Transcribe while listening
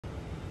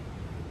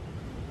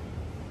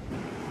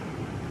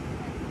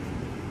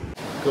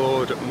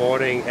Good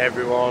morning,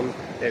 everyone.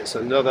 It's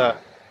another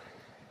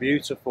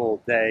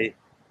beautiful day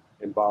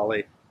in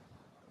Bali.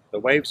 The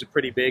waves are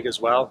pretty big as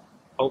well.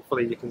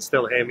 Hopefully you can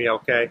still hear me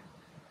okay.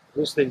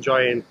 Just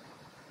enjoying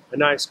a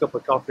nice cup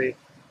of coffee.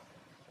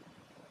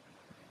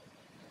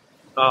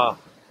 Ah,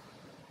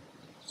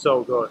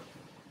 so good.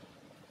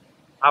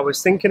 I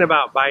was thinking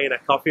about buying a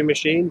coffee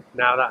machine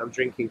now that I'm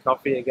drinking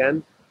coffee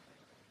again,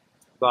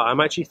 but I'm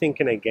actually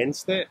thinking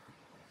against it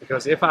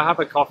because if I have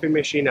a coffee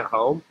machine at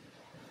home,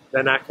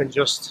 then I can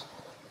just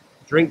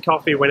drink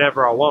coffee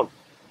whenever I want.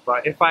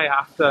 But if I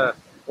have to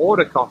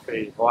order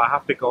coffee or I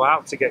have to go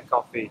out to get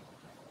coffee,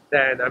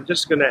 then I'm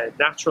just gonna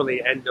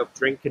naturally end up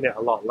drinking it a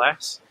lot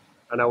less,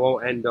 and I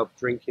won't end up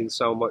drinking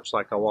so much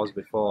like I was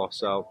before.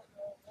 So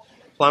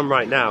plan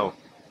right now,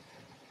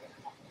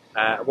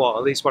 well,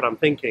 at least what I'm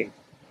thinking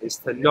is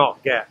to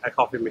not get a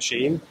coffee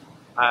machine.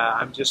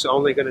 I'm just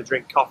only gonna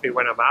drink coffee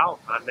when I'm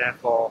out, and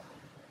therefore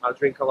I'll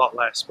drink a lot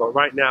less. But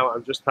right now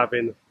I'm just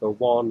having the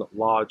one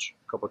large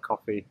cup of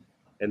coffee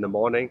in the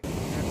morning.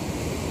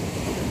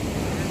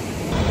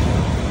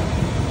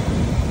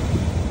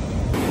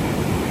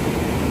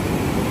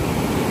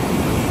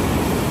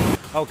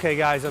 Okay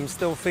guys, I'm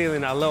still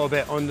feeling a little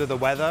bit under the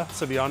weather,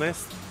 to be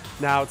honest.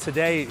 Now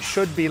today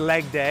should be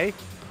leg day,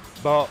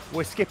 but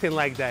we're skipping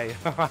leg day,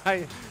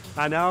 alright?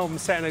 I know I'm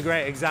setting a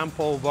great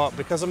example, but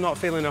because I'm not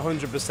feeling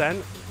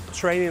 100%,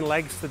 training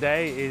legs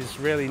today is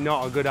really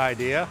not a good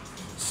idea.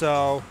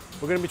 So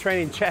we're gonna be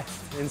training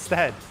chest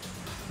instead.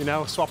 You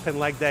know, swapping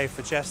leg day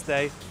for chest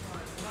day.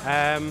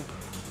 And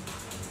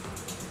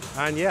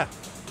yeah,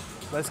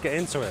 let's get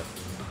into it.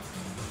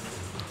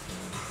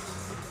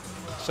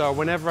 So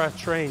whenever I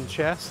train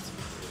chest,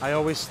 I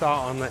always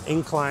start on the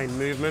incline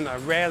movement. I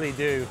rarely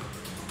do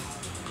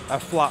a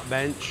flat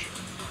bench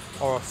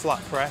or a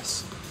flat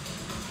press,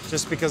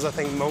 just because I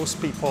think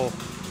most people,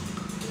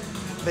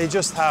 they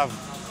just have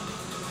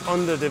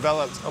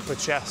underdeveloped upper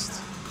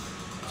chest.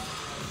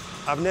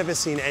 I've never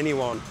seen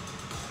anyone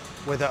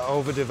with an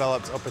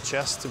overdeveloped upper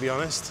chest, to be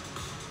honest.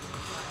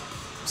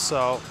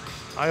 So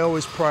I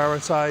always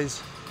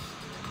prioritize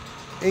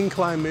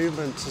incline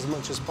movements as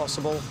much as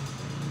possible.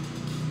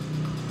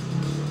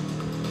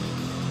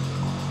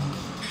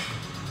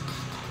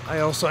 I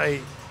also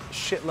ate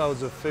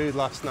shitloads of food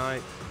last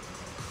night,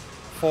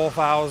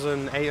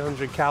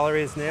 4,800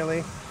 calories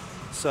nearly.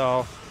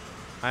 So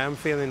I am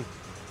feeling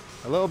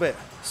a little bit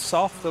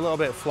soft, a little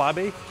bit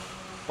flabby,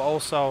 but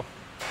also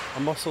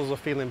my muscles are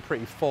feeling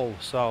pretty full.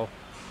 So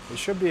it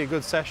should be a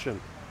good session.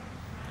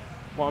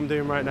 What I'm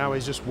doing right now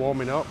is just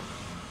warming up.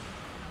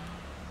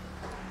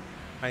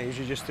 I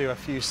usually just do a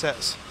few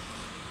sets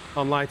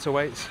on lighter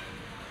weights.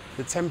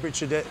 The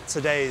temperature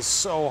today is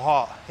so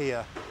hot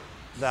here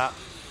that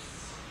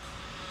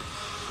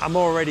I'm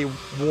already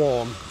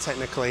warm,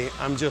 technically.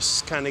 I'm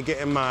just kind of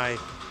getting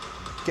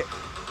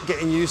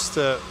used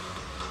to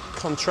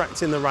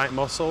contracting the right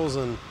muscles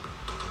and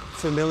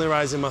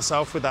familiarizing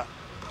myself with that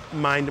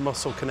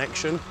mind-muscle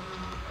connection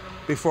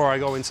before I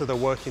go into the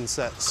working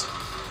sets.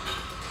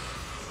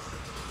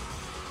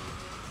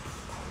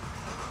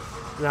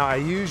 Now, I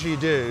usually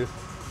do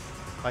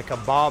like a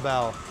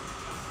barbell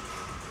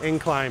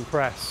incline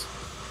press,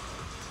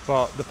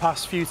 but the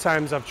past few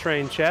times I've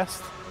trained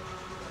chest,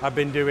 I've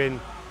been doing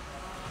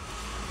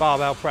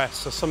barbell press,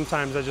 so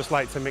sometimes I just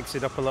like to mix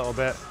it up a little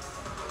bit.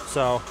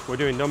 So we're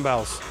doing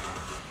dumbbells.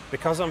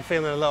 Because I'm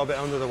feeling a little bit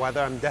under the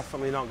weather, I'm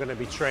definitely not going to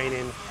be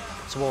training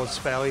towards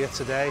failure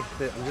today.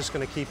 I'm just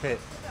going to keep it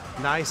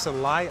nice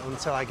and light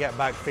until I get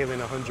back feeling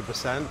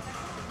 100%.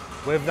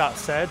 With that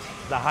said,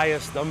 the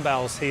highest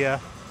dumbbells here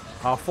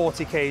are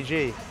 40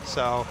 kg.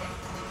 So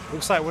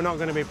looks like we're not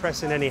going to be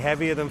pressing any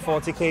heavier than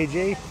 40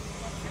 kg.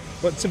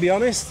 But to be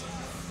honest,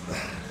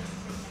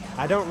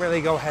 I don't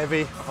really go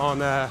heavy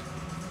on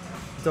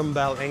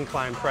dumbbell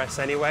incline press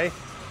anyway.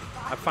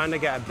 I find I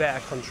get a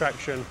better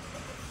contraction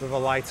with a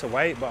lighter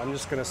weight, but I'm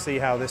just going to see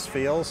how this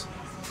feels.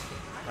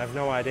 I have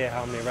no idea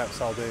how many reps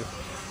I'll do.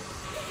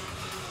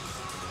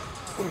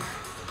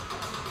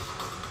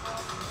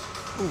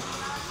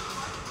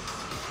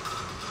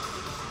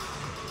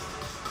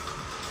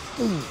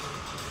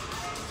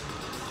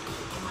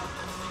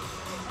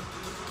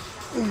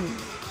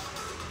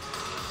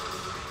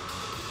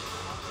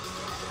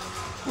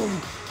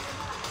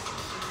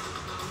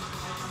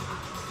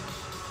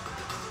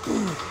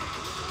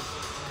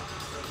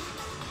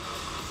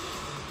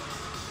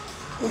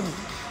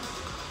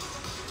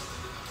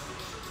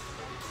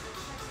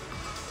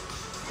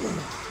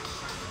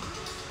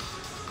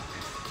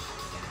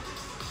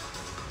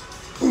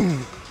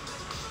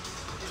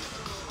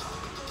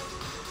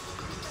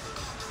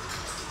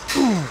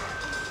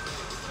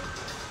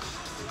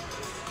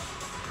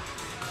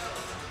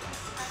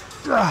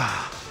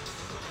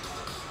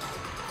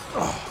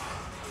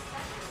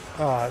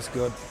 Oh, that's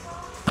good.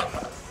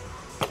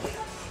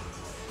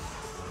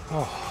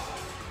 Oh.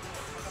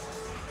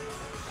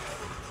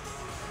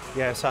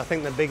 Yeah, so I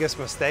think the biggest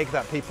mistake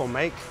that people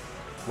make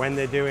when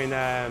they're doing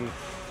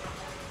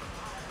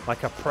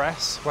like a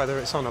press, whether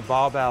it's on a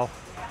barbell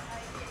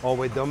or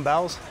with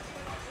dumbbells,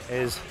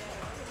 is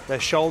their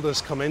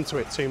shoulders come into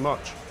it too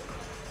much.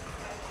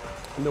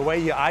 And the way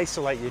you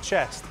isolate your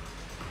chest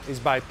is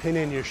by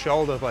pinning your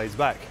shoulder blades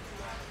back.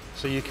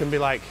 So you can be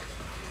like,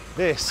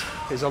 this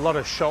is a lot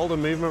of shoulder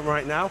movement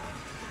right now,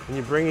 and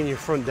you're bringing your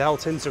front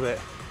delt into it,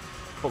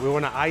 but we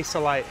want to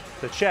isolate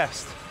the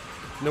chest.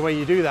 And the way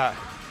you do that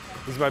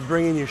is by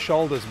bringing your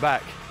shoulders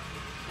back.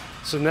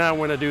 So now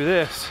when I do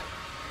this,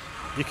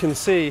 you can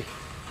see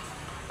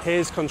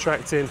here's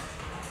contracting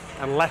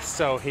and less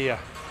so here.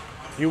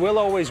 You will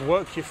always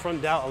work your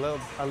front delt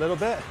a little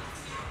bit,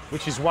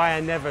 which is why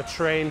I never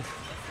train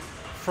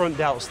front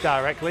delts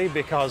directly,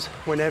 because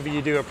whenever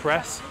you do a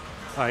press,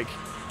 like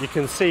you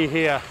can see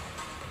here,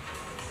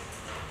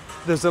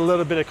 there's a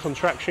little bit of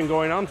contraction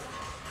going on,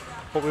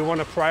 but we want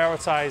to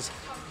prioritize,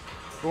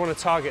 we want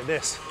to target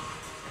this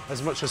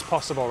as much as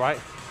possible, right?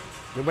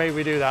 The way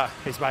we do that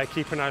is by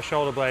keeping our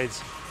shoulder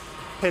blades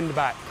pinned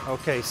back.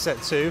 Okay,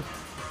 set 2.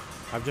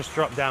 I've just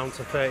dropped down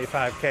to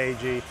 35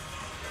 kg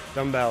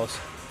dumbbells.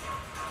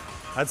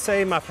 I'd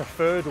say my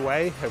preferred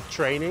way of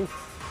training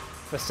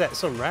for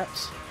sets and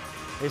reps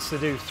is to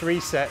do 3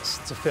 sets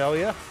to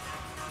failure,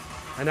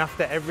 and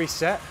after every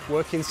set,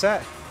 working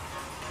set,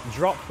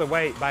 drop the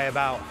weight by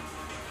about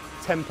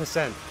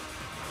 10%.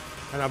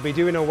 And I'll be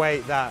doing a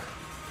weight that,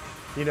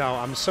 you know,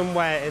 I'm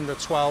somewhere in the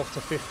 12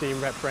 to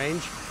 15 rep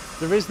range.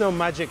 There is no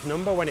magic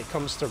number when it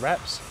comes to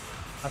reps.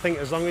 I think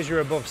as long as you're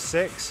above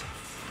 6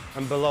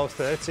 and below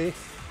 30,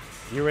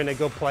 you're in a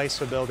good place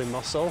for building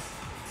muscle.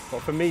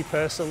 But for me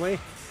personally,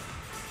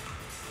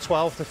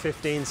 12 to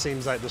 15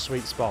 seems like the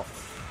sweet spot.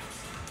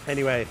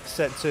 Anyway,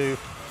 set 2,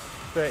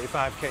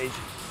 35 kg.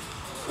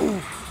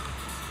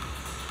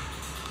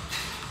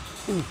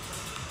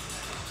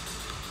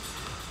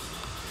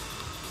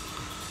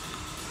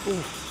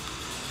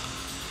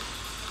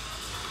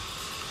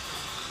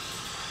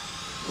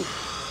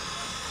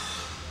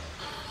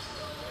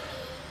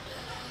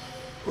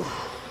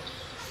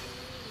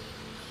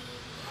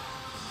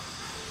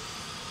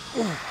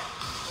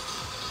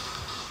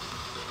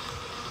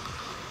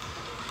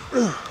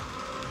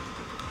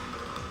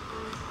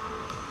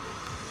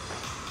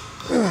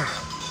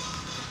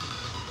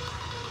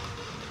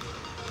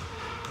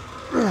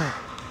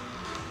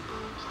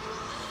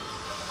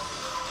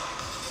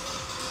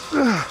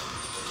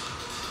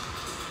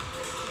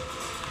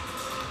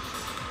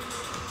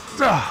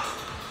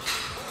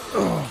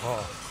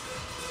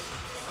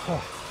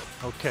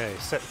 Okay,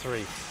 set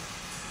 3.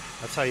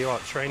 I tell you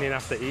what, training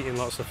after eating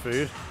lots of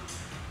food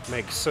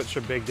makes such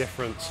a big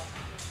difference.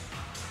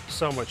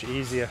 So much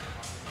easier.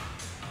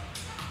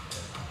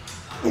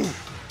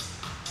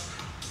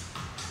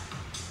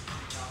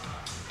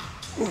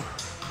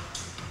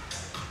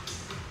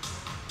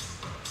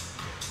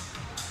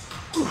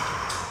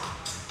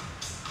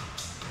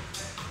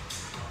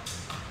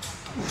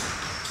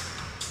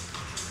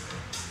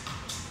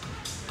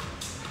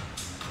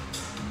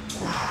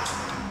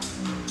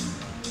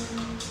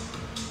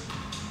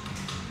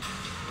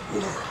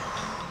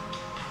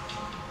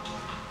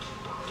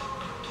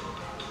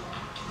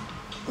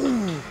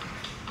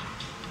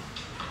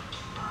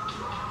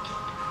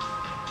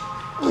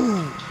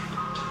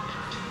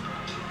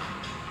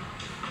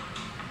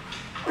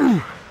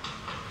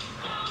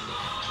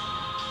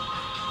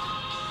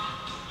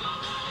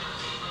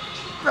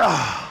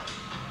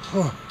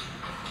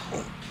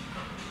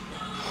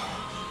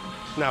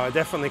 Now, I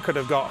definitely could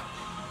have got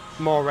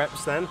more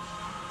reps then,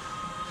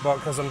 but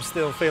because I'm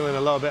still feeling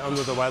a little bit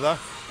under the weather,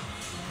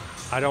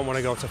 I don't want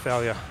to go to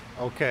failure.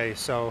 Okay,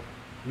 so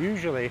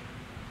usually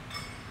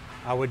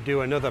I would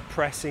do another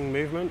pressing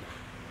movement,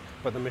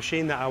 but the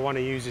machine that I want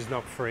to use is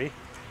not free.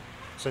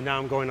 So now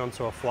I'm going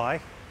onto a fly.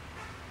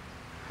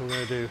 I'm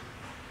going to do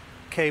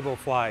cable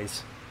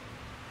flies.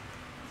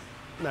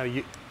 Now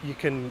you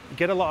can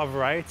get a lot of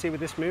variety with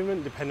this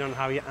movement depending on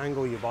how you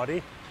angle your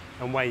body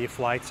and where you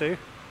fly to.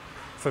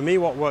 For me,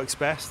 what works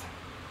best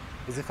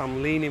is if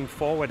I'm leaning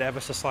forward ever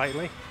so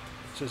slightly,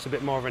 so it's a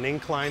bit more of an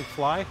incline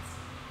fly,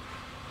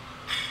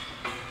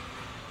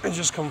 and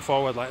just come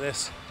forward like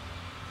this.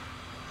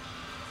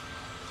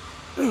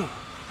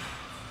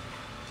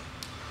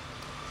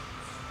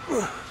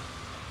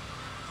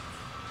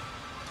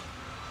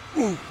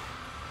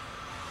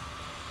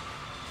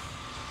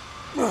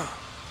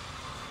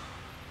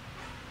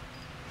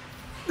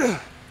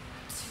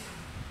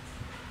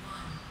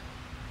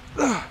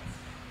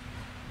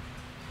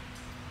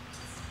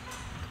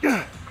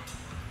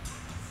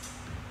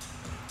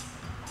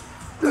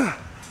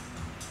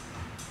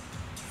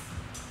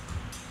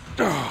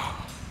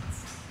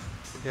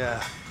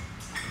 Yeah,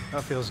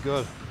 that feels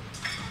good.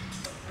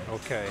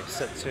 Okay,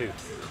 set 2.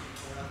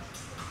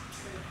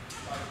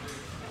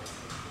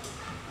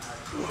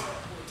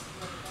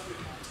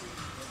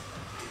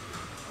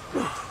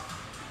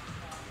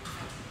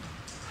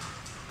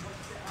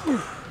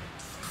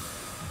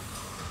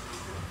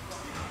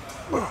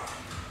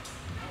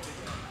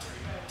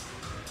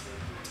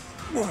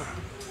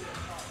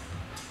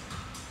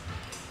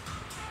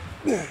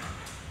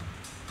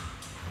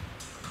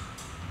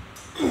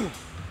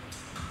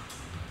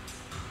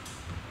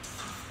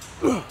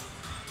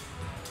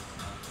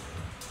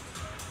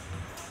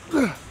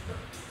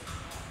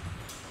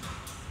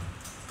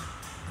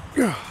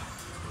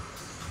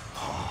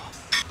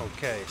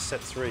 set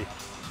 3.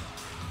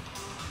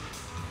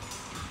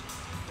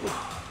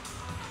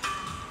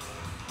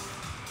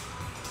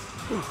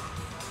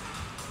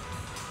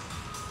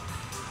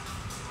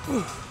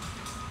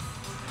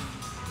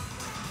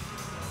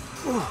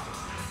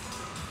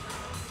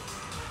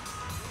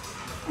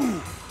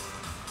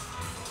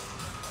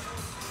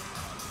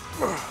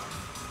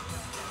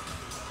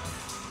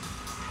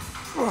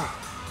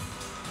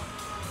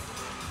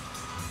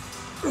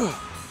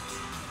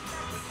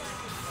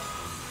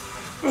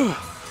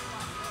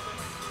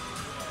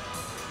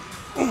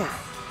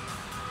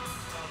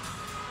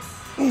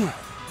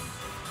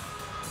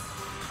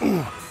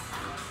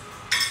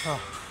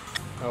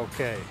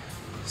 Okay,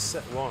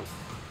 set 1.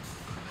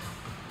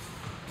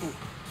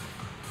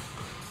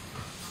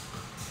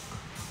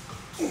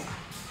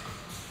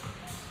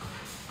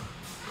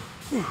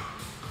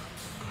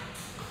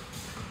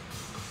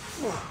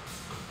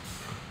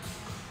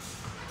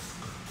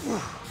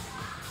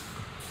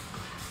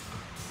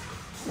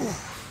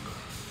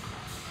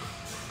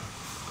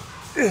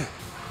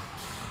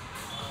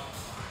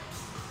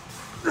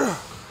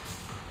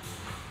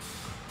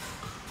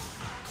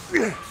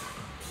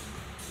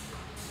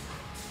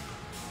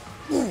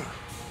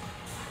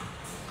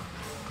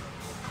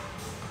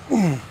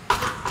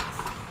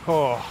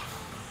 Oh,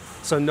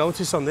 so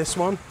notice on this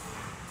one,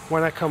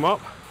 when I come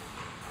up,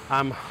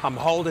 I'm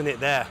holding it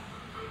there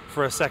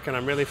for a second.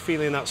 I'm really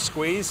feeling that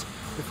squeeze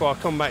before I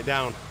come back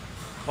down.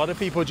 A lot of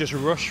people just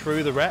rush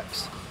through the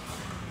reps,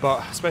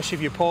 but especially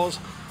if you pause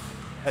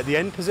at the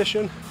end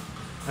position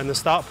and the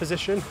start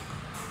position,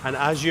 and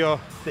as you're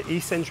the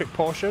eccentric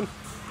portion,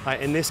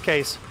 like in this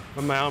case,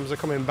 when my arms are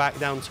coming back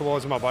down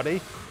towards my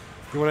body,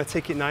 you want to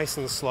take it nice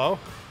and slow,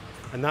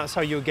 and that's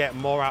how you'll get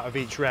more out of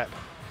each rep.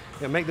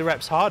 It'll make the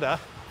reps harder,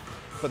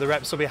 but the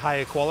reps will be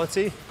higher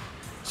quality,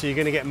 so you're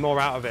going to get more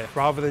out of it.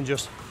 Rather than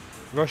just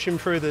rushing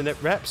through the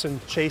reps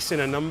and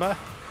chasing a number,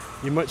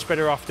 you're much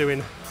better off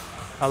doing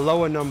a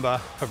lower number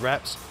of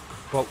reps,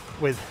 but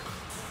with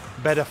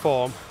better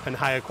form and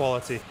higher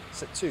quality.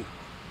 Set 2.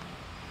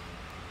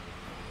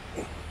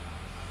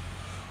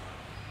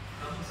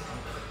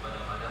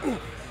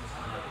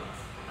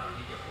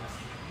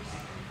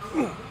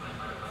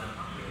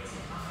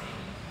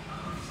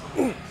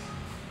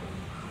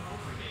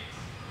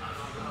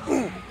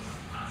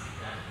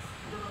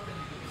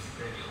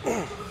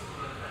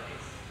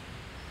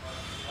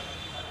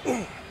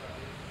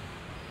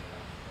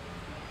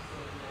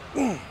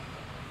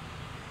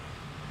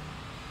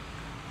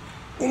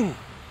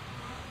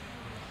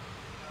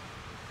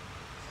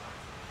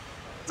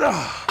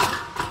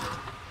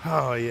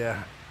 Oh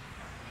yeah.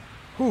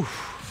 Whew.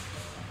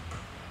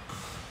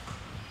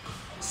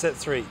 Set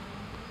 3.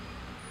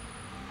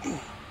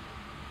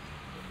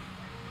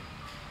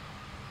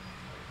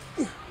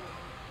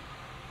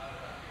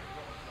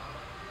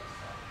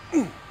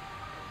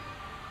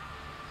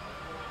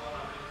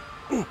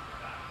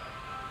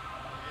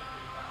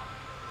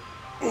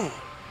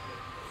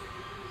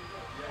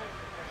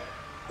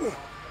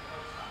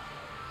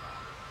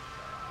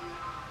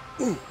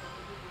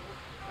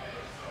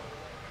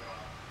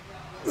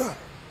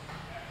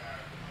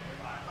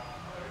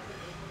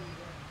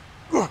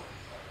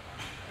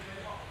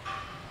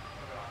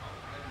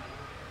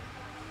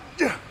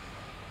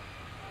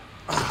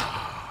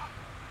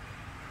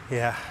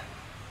 Yeah,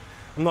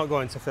 I'm not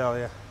going to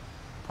failure.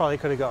 Probably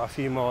could have got a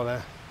few more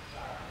there.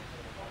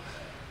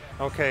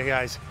 Okay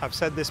guys, I've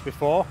said this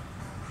before,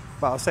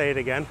 but I'll say it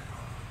again.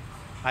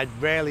 I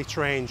rarely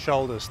train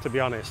shoulders, to be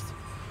honest.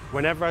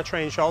 Whenever I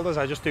train shoulders,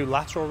 I just do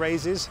lateral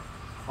raises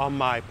on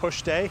my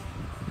push day,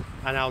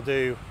 and I'll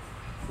do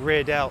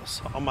rear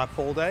delts on my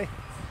pull day.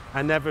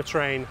 I never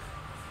train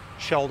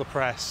shoulder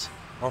press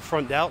or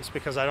front delts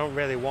because I don't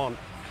really want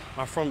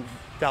my front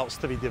delts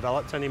to be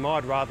developed anymore.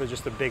 I'd rather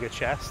just a bigger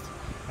chest.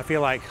 I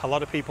feel like a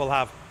lot of people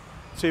have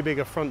too big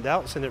of front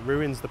delts and it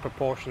ruins the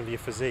proportion of your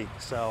physique.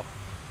 So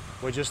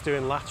we're just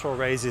doing lateral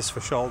raises for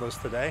shoulders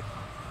today.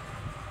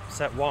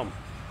 Set 1.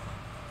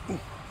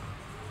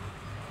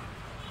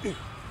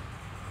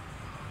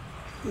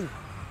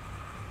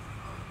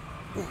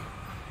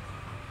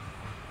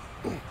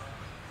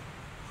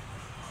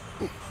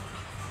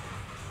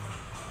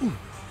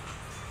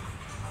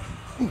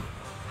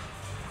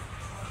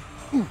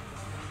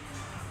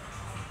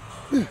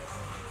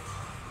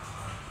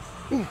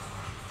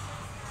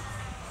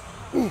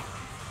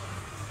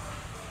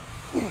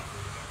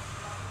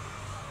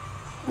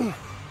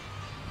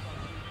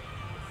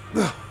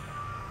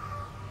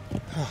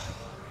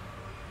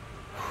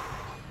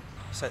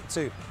 Set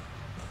 2.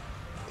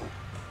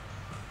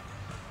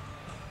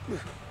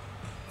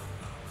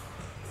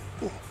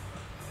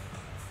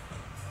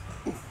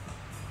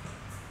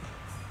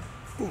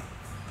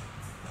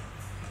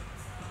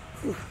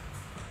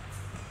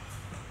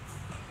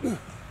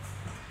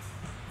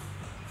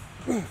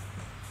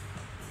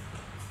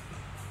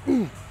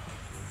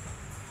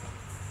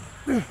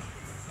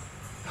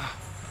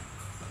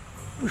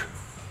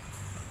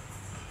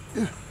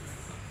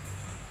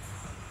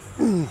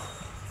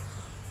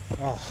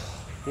 Oh,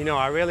 you know,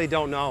 I really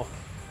don't know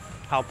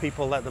how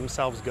people let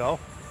themselves go.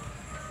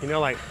 You know,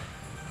 like,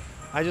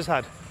 I just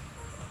had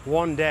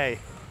one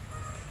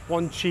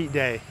cheat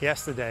day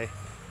yesterday,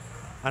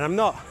 and I'm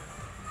not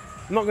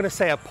gonna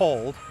say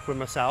appalled with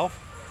myself,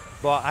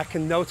 but I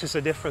can notice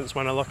a difference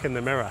when I look in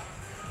the mirror.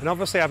 And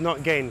obviously I've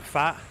not gained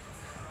fat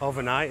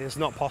overnight, it's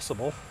not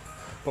possible.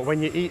 But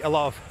when you eat a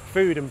lot of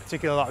food, and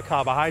particularly a lot of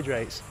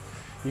carbohydrates,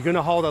 you're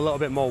gonna hold a little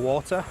bit more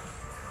water.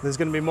 There's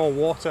gonna be more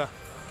water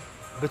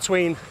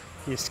between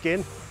your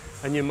skin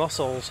and your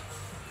muscles,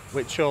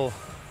 which will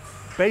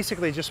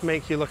basically just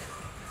make you look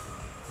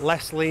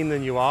less lean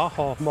than you are,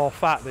 or more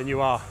fat than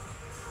you are.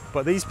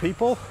 But these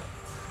people,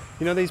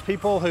 you know, these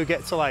people who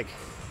get to like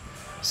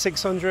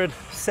 600,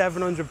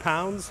 700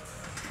 pounds,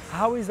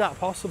 how is that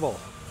possible?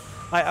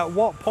 Like, at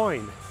what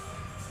point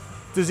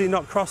does it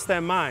not cross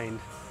their mind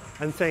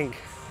and think,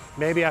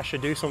 maybe I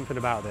should do something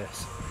about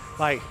this?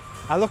 Like,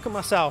 I look at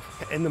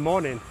myself in the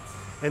morning,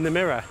 in the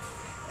mirror,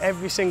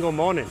 every single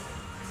morning.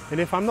 And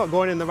if I'm not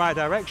going in the right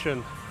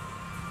direction,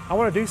 I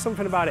want to do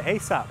something about it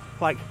ASAP.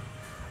 Like,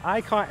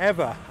 I can't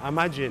ever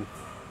imagine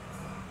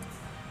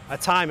a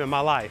time in my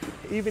life,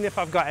 even if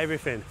I've got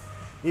everything,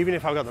 even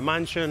if I've got the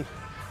mansion,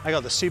 I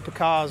got the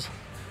supercars,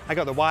 I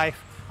got the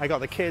wife, I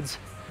got the kids,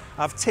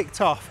 I've ticked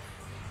off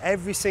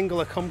every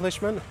single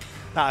accomplishment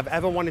that I've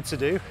ever wanted to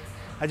do.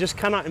 I just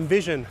cannot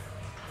envision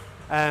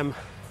a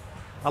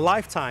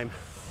lifetime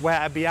where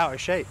I'd be out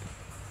of shape.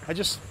 I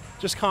just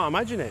can't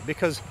imagine it,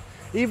 because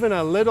even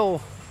a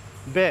little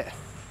bit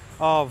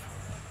of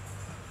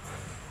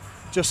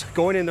just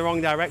going in the wrong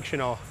direction,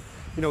 or,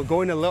 you know,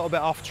 going a little bit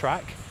off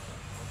track,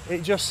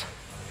 it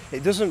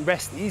doesn't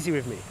rest easy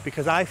with me,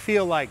 because I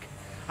feel like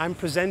I'm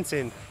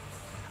presenting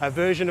a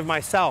version of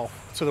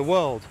myself to the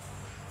world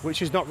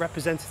which is not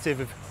representative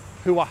of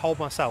who I hold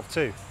myself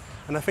to.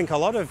 And I think a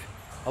lot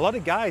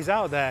of guys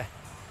out there,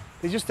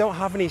 they just don't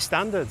have any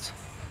standards.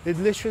 They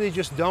literally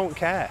just don't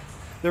care.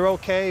 They're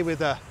okay with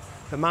the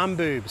man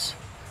boobs,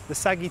 the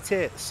saggy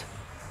tits,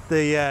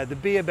 the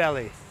beer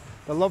belly,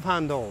 the love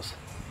handles.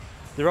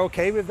 They're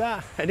okay with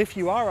that. And if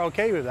you are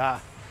okay with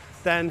that,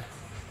 then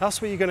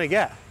that's what you're gonna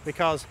get.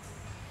 Because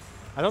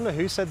I don't know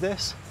who said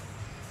this,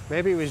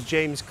 maybe it was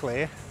James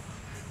Clear,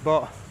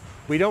 but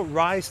we don't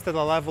rise to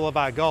the level of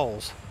our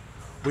goals,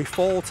 we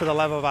fall to the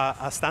level of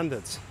our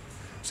standards.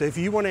 So if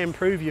you want to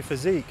improve your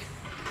physique,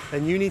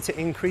 then you need to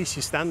increase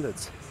your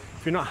standards.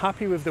 If you're not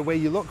happy with the way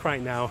you look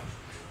right now,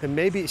 then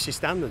maybe it's your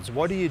standards.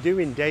 What are you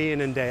doing day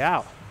in and day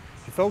out?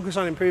 If you focus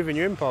on improving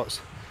your inputs,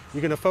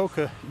 you're going to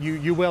focus,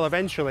 you will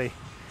eventually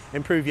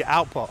improve your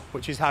output,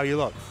 which is how you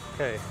look.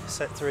 Okay,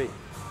 set 3.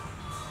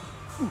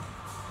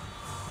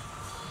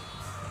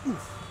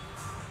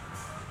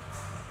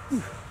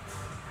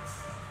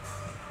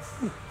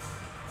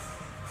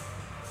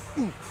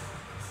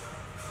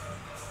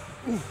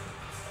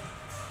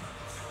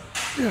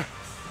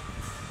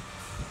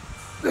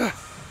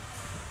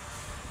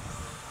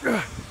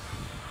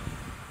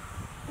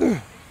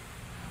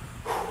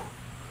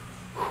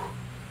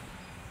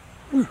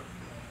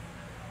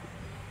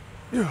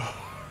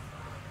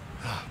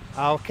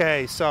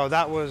 Okay, so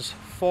that was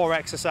 4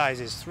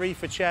 exercises, 3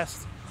 for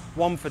chest,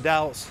 1 for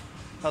delts.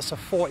 That's a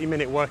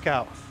 40-minute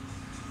workout.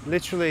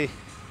 Literally,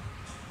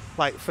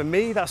 like, for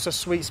me, that's a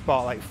sweet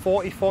spot. Like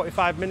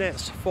 40-45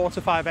 minutes, 4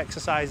 to 5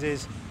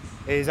 exercises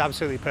is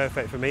absolutely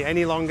perfect for me.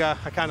 Any longer,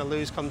 I kind of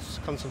lose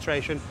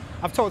concentration.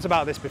 I've talked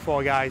about this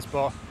before, guys,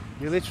 but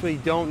you literally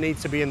don't need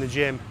to be in the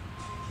gym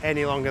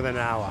any longer than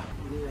an hour.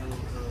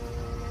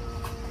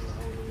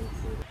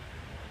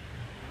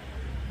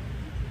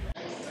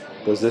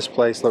 Does this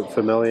place look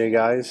familiar,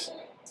 guys?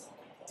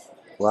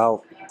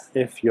 Well,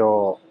 if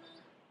you're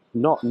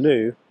not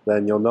new,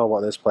 then you'll know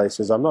what this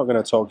place is. I'm not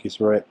going to talk you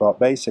through it, but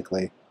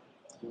basically,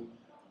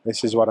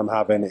 this is what I'm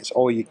having. It's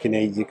all you can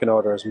eat. You can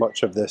order as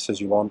much of this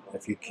as you want.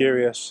 If you're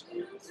curious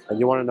and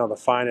you want to know the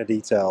finer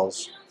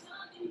details,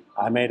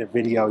 I made a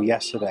video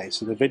yesterday.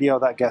 So the video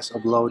that gets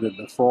uploaded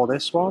before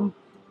this one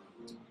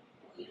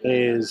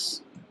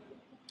is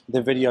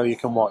the video you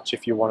can watch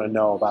if you want to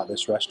know about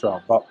this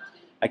restaurant. But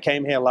I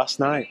came here last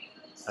night,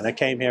 and I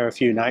came here a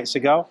few nights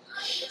ago,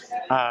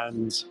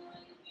 and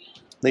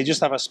they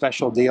just have a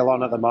special deal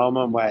on at the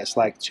moment where it's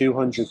like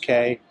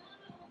 200K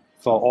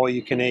for all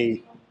you can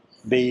eat.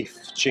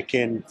 Beef,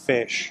 chicken,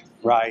 fish,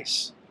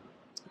 rice,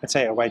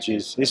 potato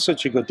wedges. It's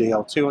such a good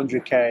deal.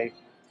 200K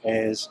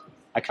is,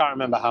 I can't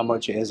remember how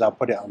much it is, I'll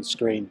put it on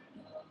screen.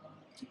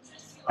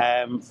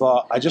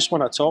 But I just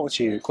want to talk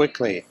to you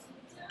quickly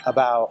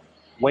about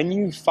when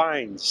you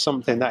find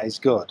something that is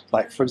good.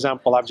 Like, for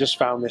example, I've just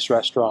found this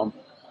restaurant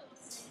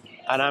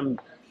and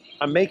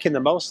I'm making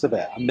the most of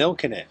it. I'm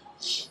milking it.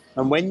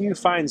 And when you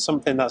find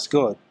something that's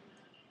good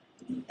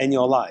in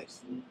your life,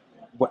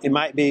 it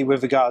might be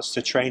with regards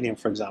to training,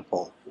 for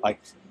example. Like,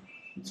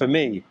 for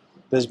me,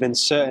 there's been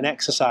certain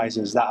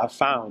exercises that I've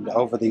found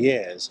over the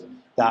years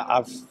that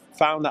I've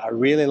found that I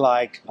really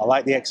like. I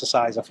like the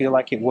exercise. I feel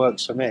like it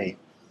works for me.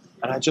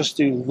 And I just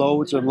do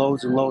loads and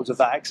loads and loads of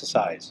that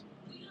exercise.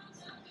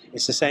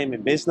 It's the same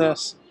in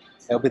business.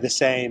 It'll be the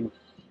same,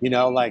 you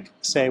know, like,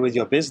 say with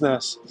your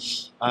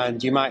business,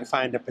 and you might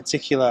find a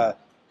particular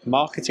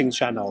marketing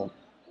channel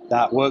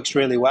that works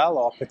really well,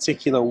 or a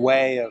particular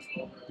way of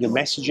your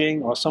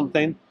messaging or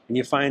something, and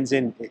you find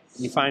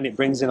it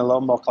brings in a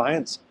lot more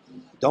clients,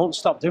 don't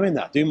stop doing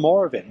that. Do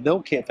more of it.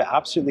 Milk it for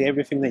absolutely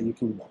everything that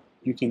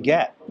you can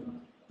get.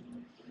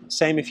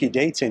 Same if you're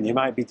dating. You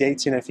might be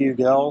dating a few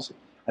girls,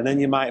 and then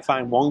you might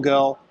find one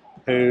girl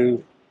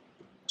who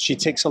she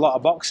ticks a lot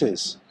of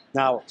boxes.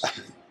 Now,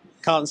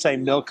 can't say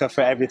milk her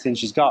for everything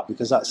she's got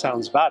because that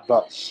sounds bad,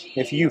 but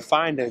if you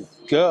find a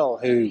girl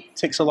who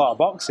ticks a lot of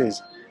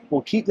boxes,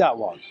 well, keep that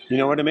one. You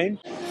know what I mean?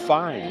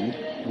 Find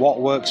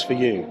what works for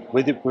you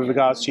with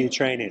regards to your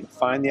training.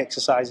 Find the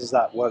exercises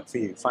that work for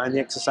you. Find the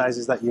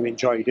exercises that you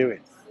enjoy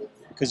doing.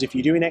 Because if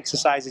you're doing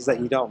exercises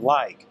that you don't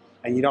like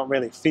and you don't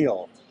really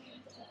feel,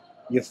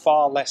 you're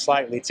far less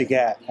likely to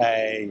get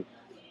a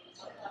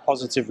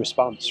positive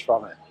response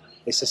from it.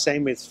 It's the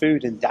same with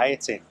food and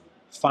dieting.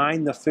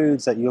 Find the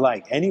foods that you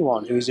like.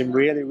 Anyone who's in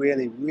really,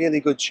 really, really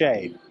good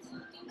shape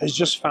has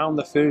just found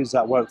the foods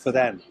that work for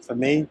them. For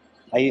me,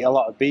 I eat a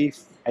lot of beef,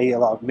 I eat a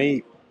lot of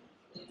meat,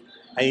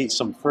 I eat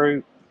some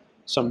fruit,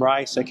 some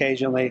rice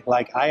occasionally.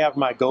 Like, I have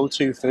my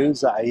go-to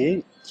foods that I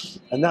eat,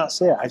 and that's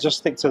it. I just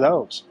stick to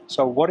those.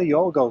 So what are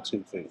your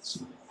go-to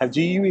foods?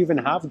 Do you even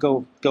have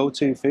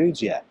go-to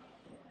foods yet?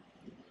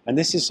 And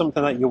this is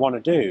something that you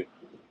want to do,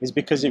 is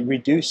because it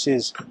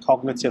reduces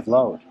cognitive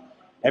load.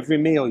 Every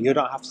meal, you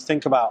don't have to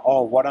think about,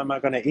 oh, what am I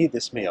going to eat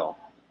this meal?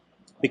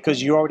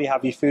 Because you already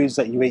have your foods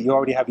that you eat, you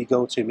already have your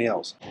go-to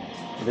meals.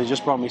 They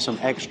just brought me some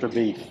extra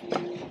beef.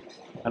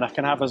 And I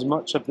can have as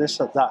much of this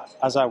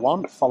as I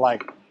want for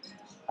like,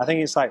 I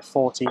think it's like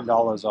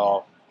 $14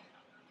 or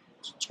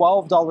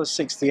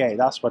 $12.68,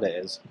 that's what it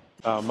is.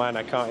 Oh man,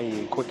 I can't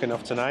eat quick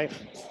enough tonight.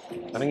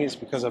 I think it's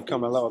because I've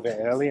come a little bit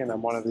early and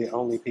I'm one of the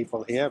only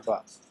people here,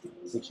 but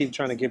they keep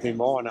trying to give me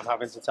more and I'm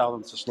having to tell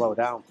them to slow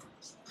down.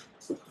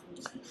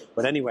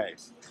 But anyway,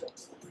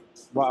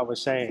 what I was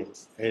saying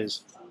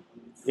is,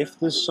 if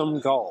there's some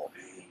goal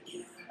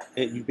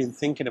that you've been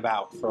thinking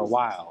about for a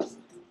while,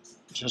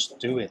 just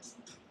do it.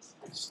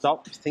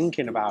 Stop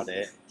thinking about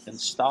it and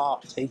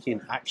start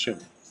taking action.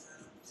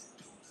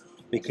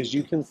 Because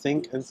you can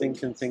think and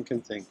think and think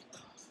and think.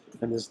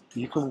 And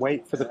you can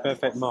wait for the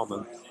perfect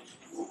moment,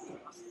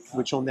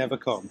 which will never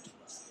come.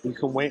 You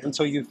can wait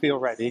until you feel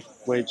ready,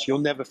 which you'll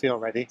never feel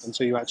ready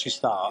until you actually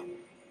start.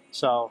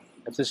 So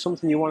if there's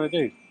something you want to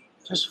do,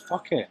 just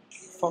fuck it.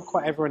 Fuck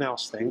what everyone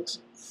else thinks.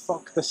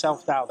 Fuck the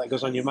self-doubt that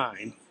goes on your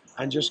mind,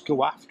 and just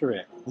go after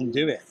it and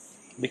do it.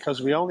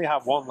 Because we only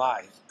have one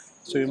life,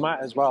 so we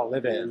might as well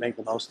live it and make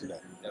the most of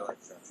it.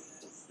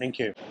 Thank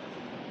you.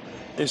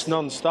 It's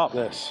non-stop,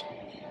 this.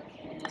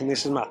 And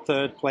this is my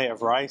third plate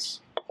of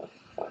rice.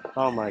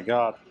 Oh my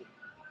God.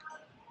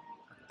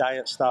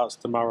 Diet starts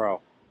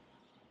tomorrow.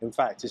 In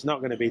fact, it's not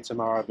going to be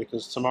tomorrow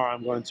because tomorrow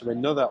I'm going to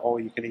another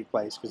all-you-can-eat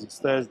place because it's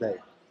Thursday.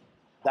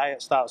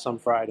 Diet starts on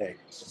Friday.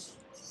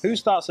 Who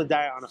starts a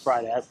diet on a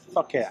Friday?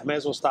 Fuck it, I may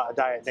as well start a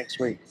diet next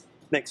week,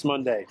 next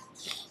Monday.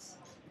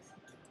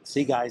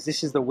 See guys,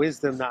 this is the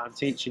wisdom that I'm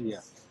teaching you.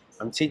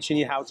 I'm teaching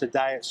you how to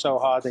diet so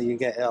hard that you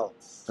get ill.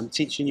 I'm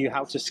teaching you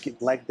how to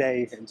skip leg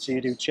day until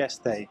you do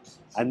chest day.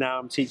 And now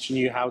I'm teaching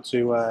you how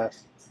to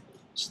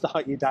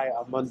start your diet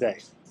on Monday.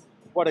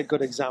 What a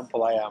good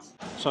example I am.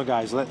 So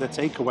guys, let the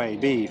takeaway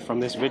be from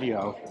this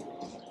video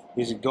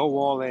is go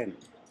all in.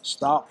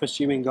 Start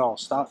pursuing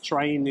goals. Start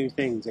trying new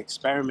things,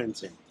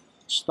 experimenting.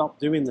 Stop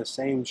doing the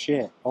same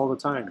shit all the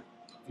time.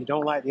 If you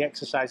don't like the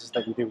exercises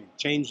that you're doing,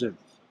 change them.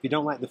 If you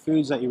don't like the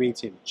foods that you're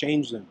eating,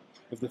 change them.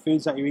 If the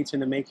foods that you're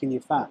eating are making you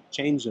fat,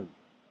 change them.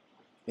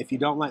 If you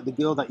don't like the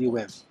girl that you're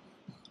with,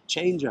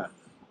 change her.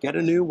 Get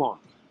a new one.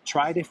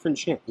 Try different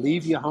shit.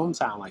 Leave your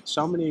hometown. Like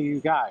so many of you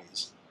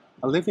guys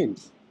are living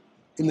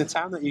in the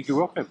town that you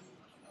grew up in.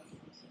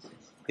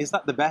 Is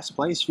that the best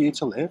place for you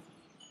to live?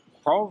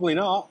 Probably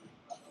not.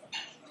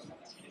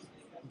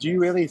 Do you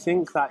really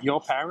think that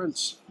your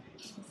parents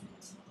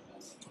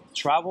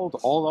traveled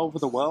all over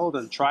the world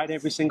and tried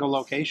every single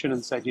location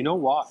and said, you know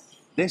what,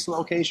 this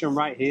location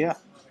right here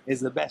is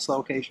the best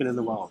location in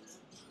the world?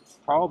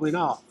 Probably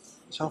not.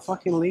 So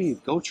fucking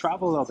leave. Go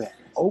travel a little bit.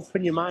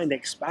 Open your mind.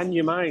 Expand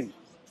your mind.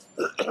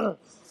 The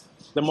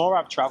more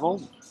I've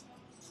traveled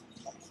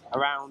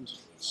around,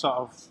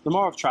 the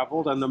more I've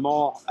traveled and the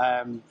more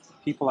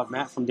people I've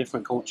met from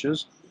different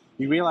cultures,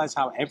 you realize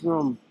how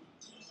everyone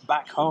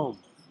back home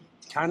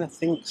kind of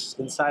thinks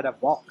inside a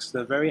box.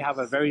 They have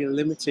a very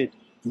limited,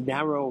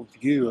 narrow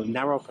view, a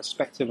narrow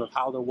perspective of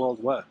how the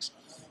world works.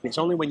 It's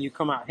only when you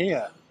come out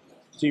here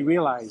do you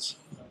realize,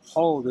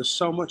 oh, there's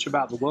so much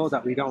about the world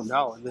that we don't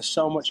know, and there's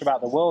so much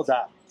about the world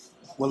that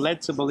we're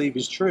led to believe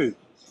is true,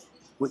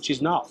 which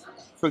is not.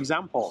 For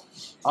example,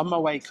 on my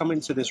way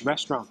coming to this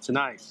restaurant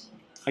tonight,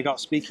 I got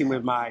speaking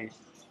with my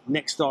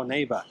next door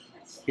neighbor.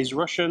 He's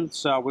Russian,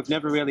 so we've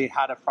never really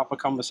had a proper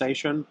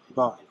conversation,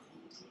 but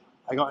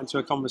I got into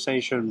a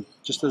conversation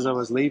just as I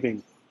was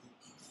leaving,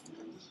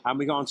 and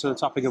we got onto the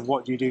topic of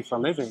what do you do for a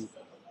living,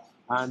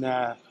 and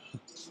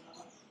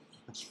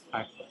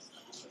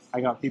I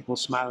got people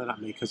smiling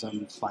at me because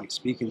I'm like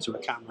speaking to a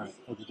camera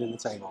at the dinner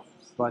table.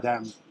 But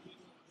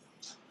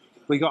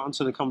we got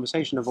onto the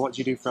conversation of what do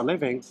you do for a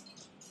living,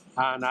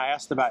 and I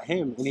asked about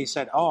him, and he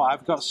said, oh,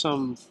 I've got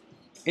some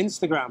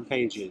Instagram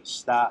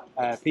pages that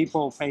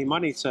people pay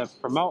money to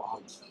promote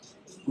on.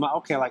 I'm like,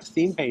 okay, like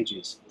theme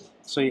pages.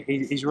 So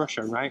he's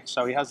Russian, right?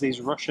 So he has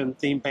these Russian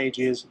theme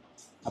pages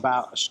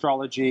about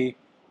astrology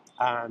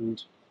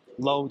and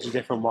loads of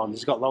different ones.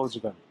 He's got loads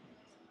of them.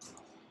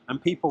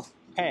 And people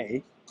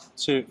pay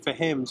for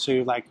him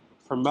to like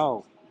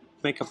promote,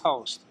 make a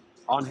post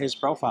on his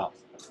profile.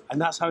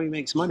 And that's how he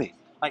makes money.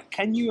 Like,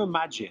 can you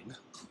imagine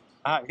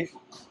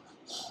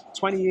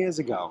 20 years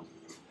ago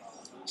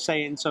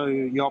saying to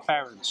your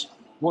parents,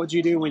 what do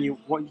you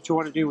want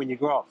to do when you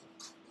grow up?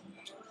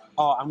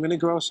 Oh, I'm going to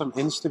grow some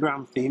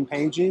Instagram theme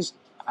pages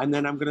and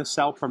then I'm going to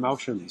sell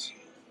promotions.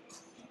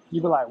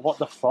 You'd be like, what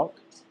the fuck?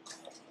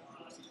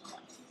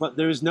 But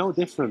there is no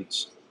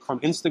difference from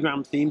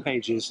Instagram theme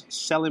pages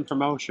selling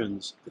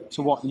promotions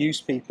to what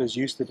newspapers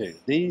used to do.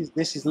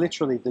 This is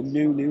literally the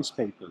new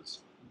newspapers,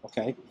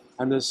 okay?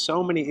 And there's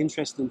so many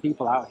interesting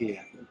people out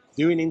here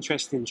doing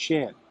interesting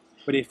shit.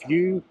 But if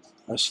you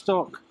are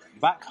stuck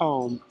back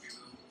home,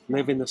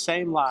 living the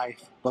same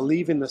life,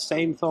 believing the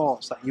same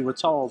thoughts that you were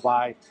told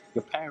by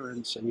your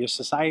parents and your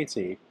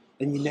society,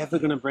 then you're never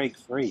going to break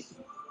free.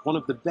 One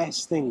of the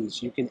best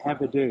things you can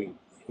ever do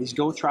is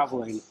go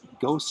traveling,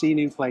 go see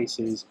new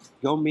places,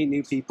 go meet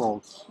new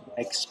people,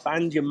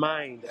 expand your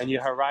mind and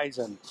your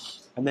horizon,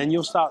 and then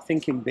you'll start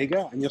thinking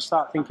bigger and you'll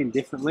start thinking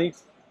differently,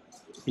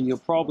 and you'll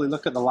probably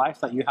look at the life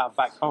that you have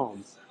back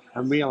home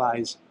and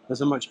realize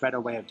there's a much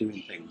better way of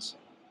doing things.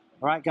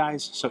 All right,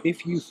 guys, so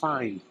if you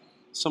find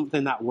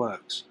something that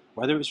works,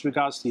 whether it's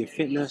regards to your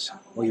fitness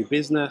or your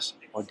business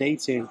or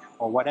dating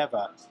or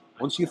whatever,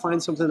 once you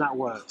find something that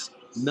works,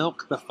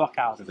 milk the fuck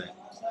out of it.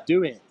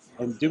 Do it,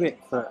 and do it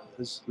for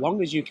as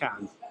long as you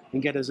can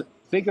and get as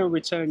big a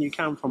return you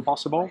can from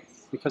possible,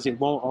 because it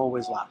won't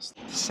always last.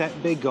 Set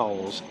big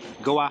goals,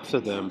 go after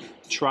them,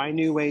 try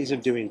new ways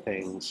of doing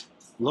things,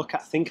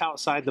 think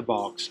outside the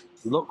box,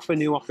 look for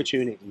new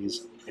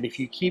opportunities, and if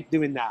you keep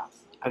doing that,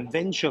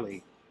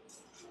 eventually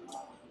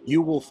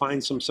you will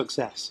find some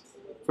success.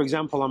 For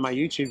example, on my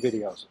YouTube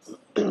videos,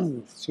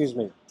 excuse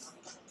me,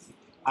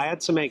 I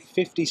had to make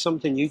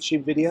 50-something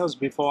YouTube videos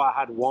before I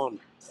had one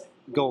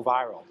go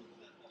viral,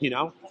 you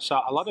know? So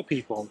a lot of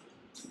people,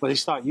 when they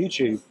start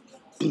YouTube,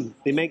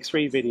 they make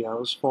 3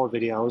 videos, 4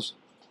 videos,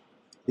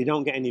 they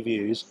don't get any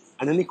views,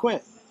 and then they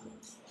quit,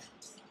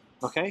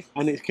 okay?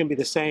 And it can be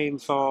the same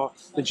for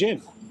the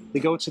gym. They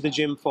go to the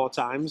gym 4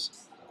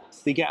 times,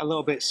 they get a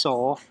little bit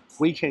sore,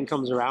 weekend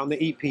comes around, they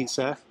eat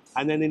pizza,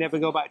 and then they never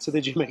go back to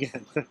the gym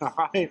again, all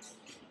right?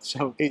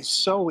 So it's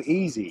so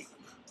easy.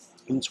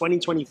 In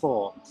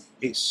 2024,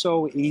 it's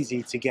so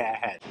easy to get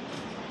ahead.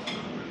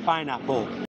 Pineapple.